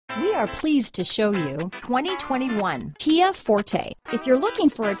We are pleased to show you 2021 Kia Forte. If you're looking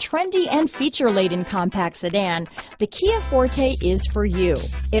for a trendy and feature-laden compact sedan, the Kia Forte is for you.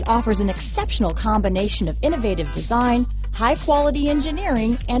 It offers an exceptional combination of innovative design, high-quality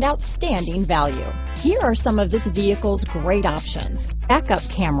engineering, and outstanding value. Here are some of this vehicle's great options: backup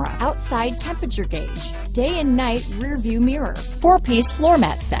camera, outside temperature gauge, day and night rear view mirror, 4-piece floor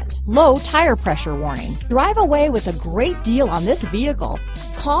mat set, low tire pressure warning. Drive away with a great deal on this vehicle.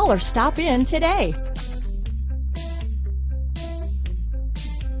 Call or stop in today.